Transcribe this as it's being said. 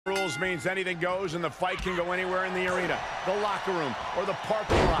rules means anything goes and the fight can go anywhere in the arena, the locker room, or the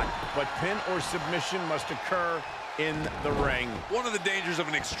parking lot. But pin or submission must occur in the ring. One of the dangers of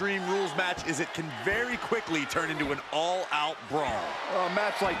an Extreme Rules match is it can very quickly turn into an all-out brawl. A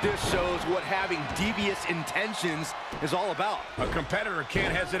match like this shows what having devious intentions is all about. A competitor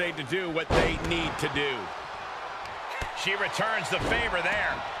can't hesitate to do what they need to do. She returns the favor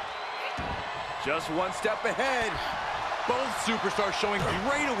there. Just one step ahead. Both superstars showing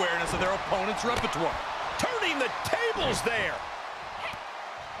great awareness of their opponent's repertoire. Turning the tables there.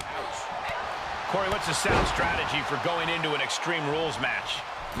 Corey, what's the sound strategy for going into an Extreme Rules match?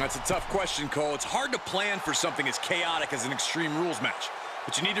 That's a tough question, Cole. It's hard to plan for something as chaotic as an Extreme Rules match.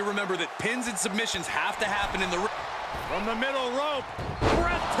 But you need to remember that pins and submissions have to happen in the ring. From the middle rope,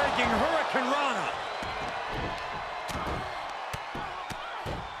 breathtaking Hurricane Rana.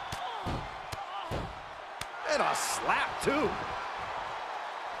 And a slap, too.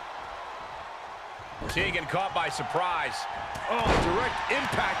 Tegan caught by surprise. Oh, direct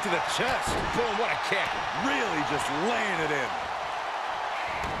impact to the chest. Boom, what a kick. Really just laying it in.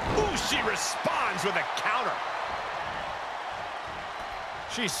 Ooh, she responds with a counter.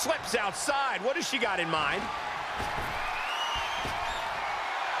 She slips outside. What has she got in mind?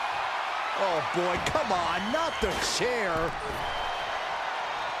 Oh, boy, come on, not the chair.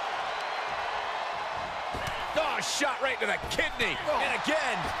 Oh, shot right to the kidney. Oh. And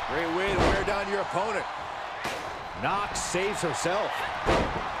again. Great way to wear down your opponent. Knox saves herself.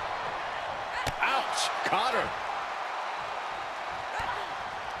 Ouch, caught her.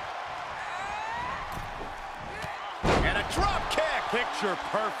 And a drop kick. Picture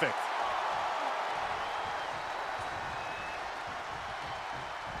perfect.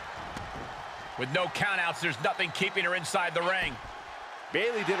 With no countouts, there's nothing keeping her inside the ring.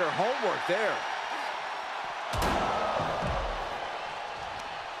 Bayley did her homework there.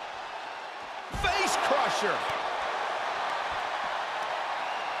 Face crusher.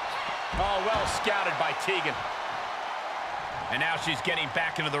 Oh, well scouted by Tegan. And now she's getting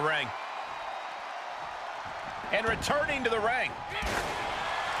back into the ring. And returning to the ring.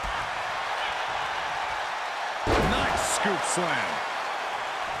 Nice scoop slam.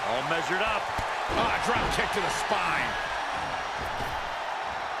 All measured up. Ah, drop kick to the spine.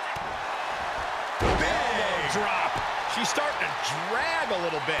 Big drop. She's starting to drag a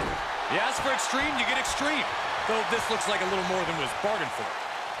little bit. You ask for extreme, you get extreme. Though this looks like a little more than was bargained for.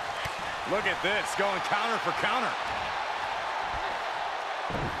 Look at this, going counter for counter.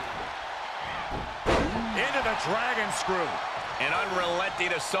 Into the dragon screw. An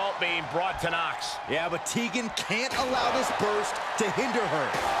unrelenting assault being brought to Knox. Yeah, but Tegan can't allow this burst to hinder her.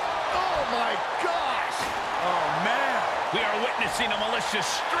 Oh, my gosh! Oh, man. We are witnessing a malicious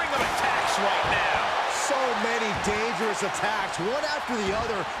string of attacks right now. So many dangerous attacks, one after the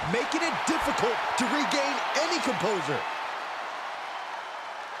other, making it difficult to regain any composure.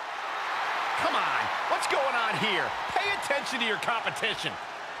 Come on, what's going on here? Pay attention to your competition.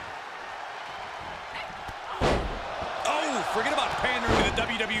 Oh, forget about pandering to the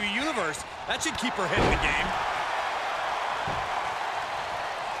WWE Universe. That should keep her head in the game.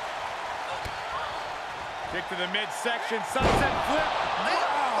 Kick to the midsection, sunset flip.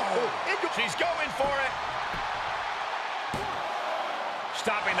 Wow! She's going for it.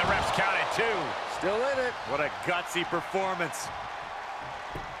 Stopping the ref's count at 2. Still in it. What a gutsy performance.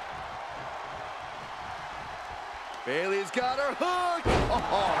 Bayley's got her hooked.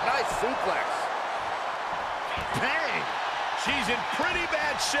 Oh, nice suplex. Bang! She's in pretty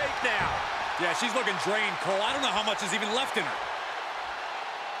bad shape now. Yeah, she's looking drained, Cole. I don't know how much is even left in her.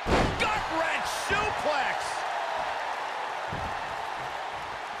 Gut-wrench suplex.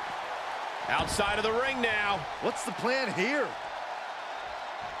 Outside of the ring now. What's the plan here?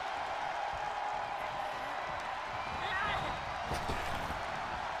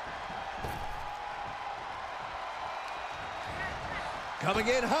 Coming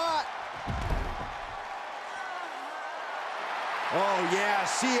in hot. Oh, yeah,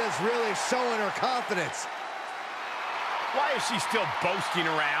 she is really showing her confidence. Why is she still boasting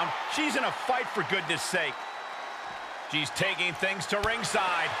around? She's in a fight, for goodness sake. She's taking things to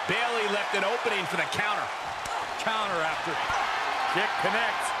ringside. Bayley left an opening for the counter. Counter after. Kick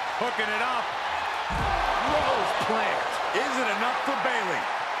connects. Hooking it up. Rose plant. Is it enough for Bayley?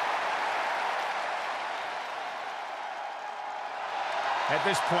 At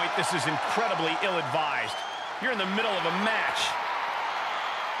this point, this is incredibly ill-advised. You're in the middle of a match.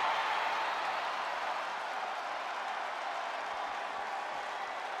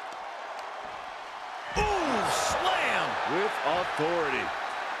 With authority.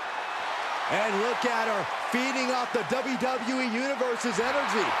 And look at her, feeding off the WWE Universe's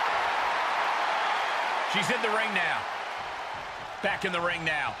energy. She's in the ring now. Back in the ring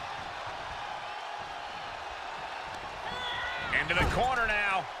now. Into the corner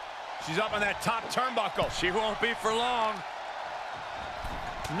now. She's up on that top turnbuckle. She won't be for long.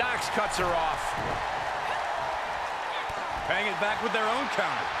 Knox cuts her off. Paying it back with their own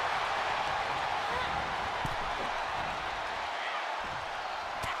counter.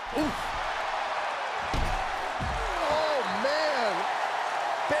 Oof. Oh, man.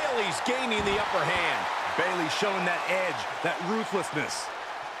 Bayley's gaining the upper hand. Bayley showing that edge, that ruthlessness.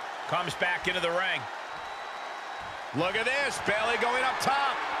 Comes back into the ring. Look at this. Bayley going up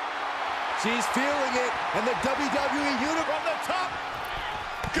top. She's feeling it, and the WWE Universe From the top.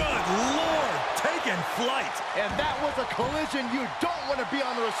 Good Lord, taking flight. And that was a collision you don't want to be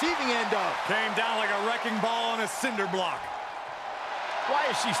on the receiving end of. Came down like a wrecking ball on a cinder block. Why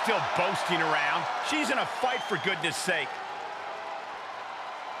is she still boasting around? She's in a fight, for goodness sake.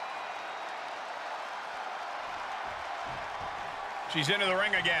 She's into the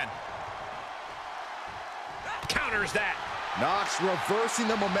ring again. Counters that. Knox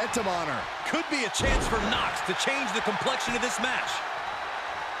reversing the momentum on her. Could be a chance for Knox to change the complexion of this match.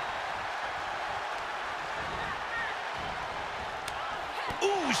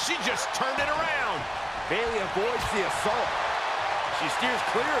 Ooh, she just turned it around. Bayley avoids the assault. She steers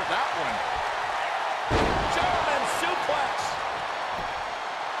clear of that one. German suplex.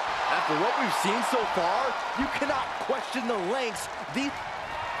 After what we've seen so far, you cannot question the lengths these...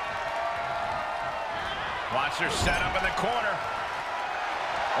 Watch her set up in the corner.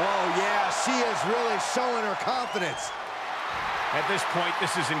 Oh, yeah, she is really showing her confidence. At this point,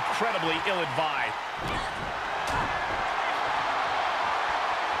 this is incredibly ill-advised.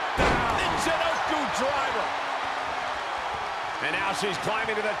 Michinoku driver. And now she's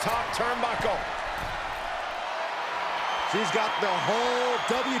climbing to the top turnbuckle. She's got the whole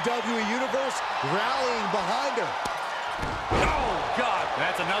WWE Universe rallying behind her. Oh, God.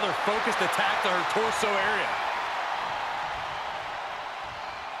 That's another focused attack to her torso area.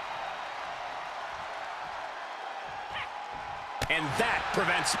 And that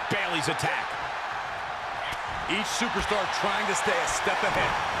prevents Bayley's attack. Each superstar trying to stay a step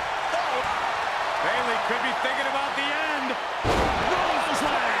ahead. Oh. Bayley could be thinking about the end. Rose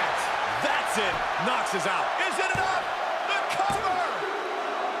slams. That's it. Knox is out. Is it enough? The cover.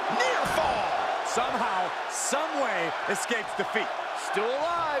 Near fall. Somehow, some way, escapes defeat. Still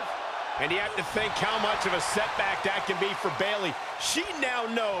alive. And you have to think how much of a setback that can be for Bayley. She now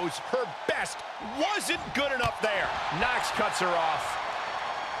knows her best wasn't good enough there. Knox cuts her off.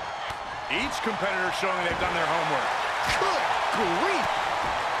 Each competitor showing they've done their homework. Good grief.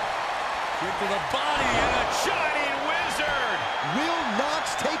 Kick to the body and a Shining Wizard. Will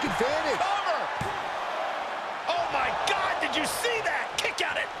Knox take advantage? Cover. Oh, my God. Did you see that? Kick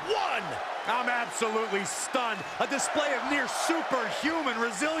out at one. I'm absolutely stunned. A display of near superhuman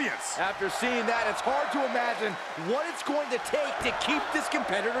resilience. After seeing that, it's hard to imagine what it's going to take to keep this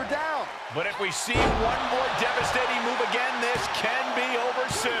competitor down. But if we see one more devastating move again, this can be over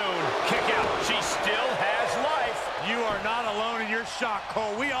soon. Kick out. She still has life. You are not alone in your shock,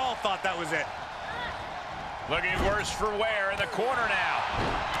 Cole. We all thought that was it. Looking worse for wear in the corner now.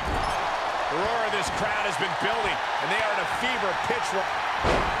 The roar of this crowd has been building, and they are in a fever pitch.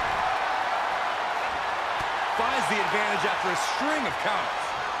 Finds the advantage after a string of counters.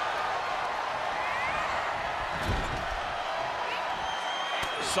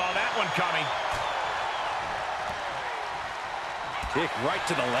 Saw that one coming. Kick right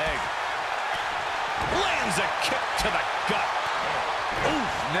to the leg. Lands a kick to the gut.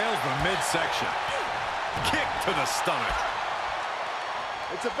 Oof, nails the midsection. Kick to the stomach.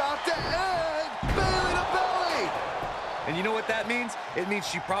 It's about to end. Belly to belly. And you know what that means? It means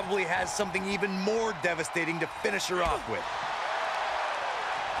she probably has something even more devastating to finish her off with.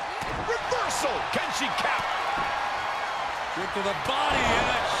 Reversal. Can she count? Kick to the body and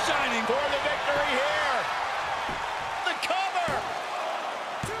a shining For the victory here. The cover.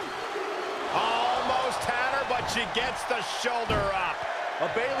 Almost had her, but she gets the shoulder up.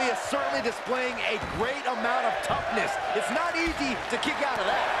 Bayley is certainly displaying a great amount of toughness. It's not easy to kick out of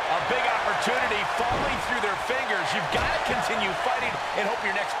that. A big opportunity falling through their fingers. You've got to continue fighting and hope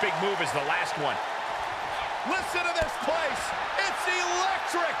your next big move is the last one. Listen to this place. It's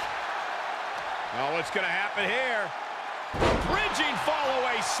electric. Oh, what's going to happen here? Bridging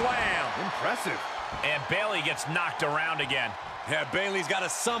fall-away slam. Impressive. And Bayley gets knocked around again. Yeah, Bayley's got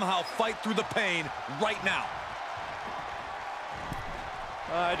to somehow fight through the pain right now.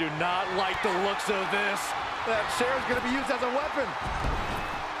 I do not like the looks of this. That chair is going to be used as a weapon.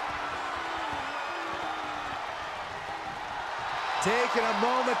 Taking a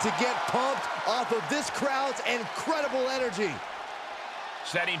moment to get pumped off of this crowd's incredible energy.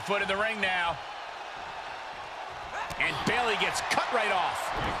 Setting foot in the ring now. And Bayley gets cut right off.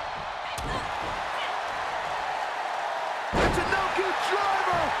 It's a no-good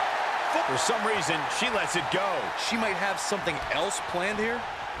driver. For some reason, she lets it go. She might have something else planned here.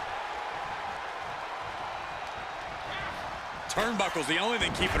 Turnbuckle's the only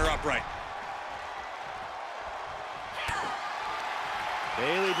thing keeping her upright.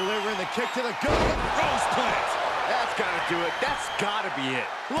 Bayley delivering the kick to the gut. Rose plant. That's got to do it. That's got to be it.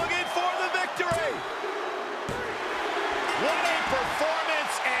 Looking for the victory. What a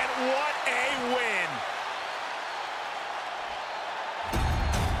performance and what a win.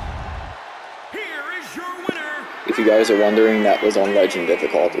 Here is your winner. If you guys are wondering, that was on Legend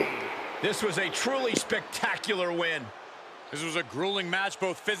difficulty. This was a truly spectacular win. This was a grueling match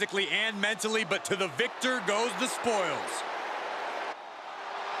both physically and mentally, but to the victor goes the spoils.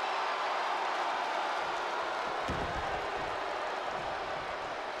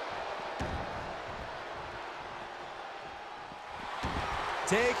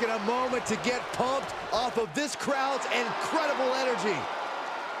 Taking a moment to get pumped off of this crowd's incredible energy.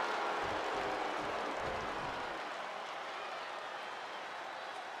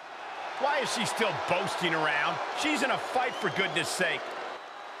 Why is she still boasting around? She's in a fight, for goodness sake.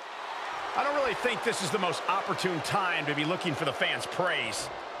 I don't really think this is the most opportune time to be looking for the fans' praise.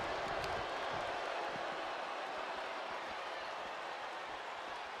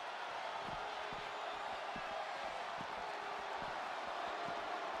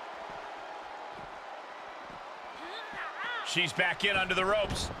 She's back in under the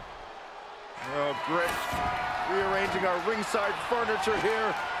ropes. Oh, great. Rearranging our ringside furniture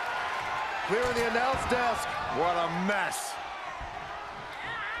here. Clearing the announce desk. What a mess.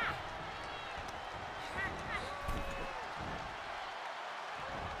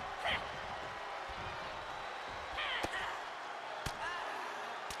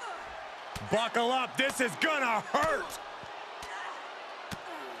 Buckle up, this is gonna hurt.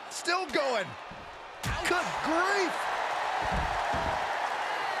 Still going. Good grief.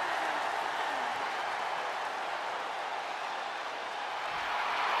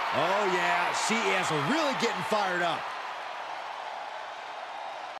 Oh, yeah, she is really getting fired up.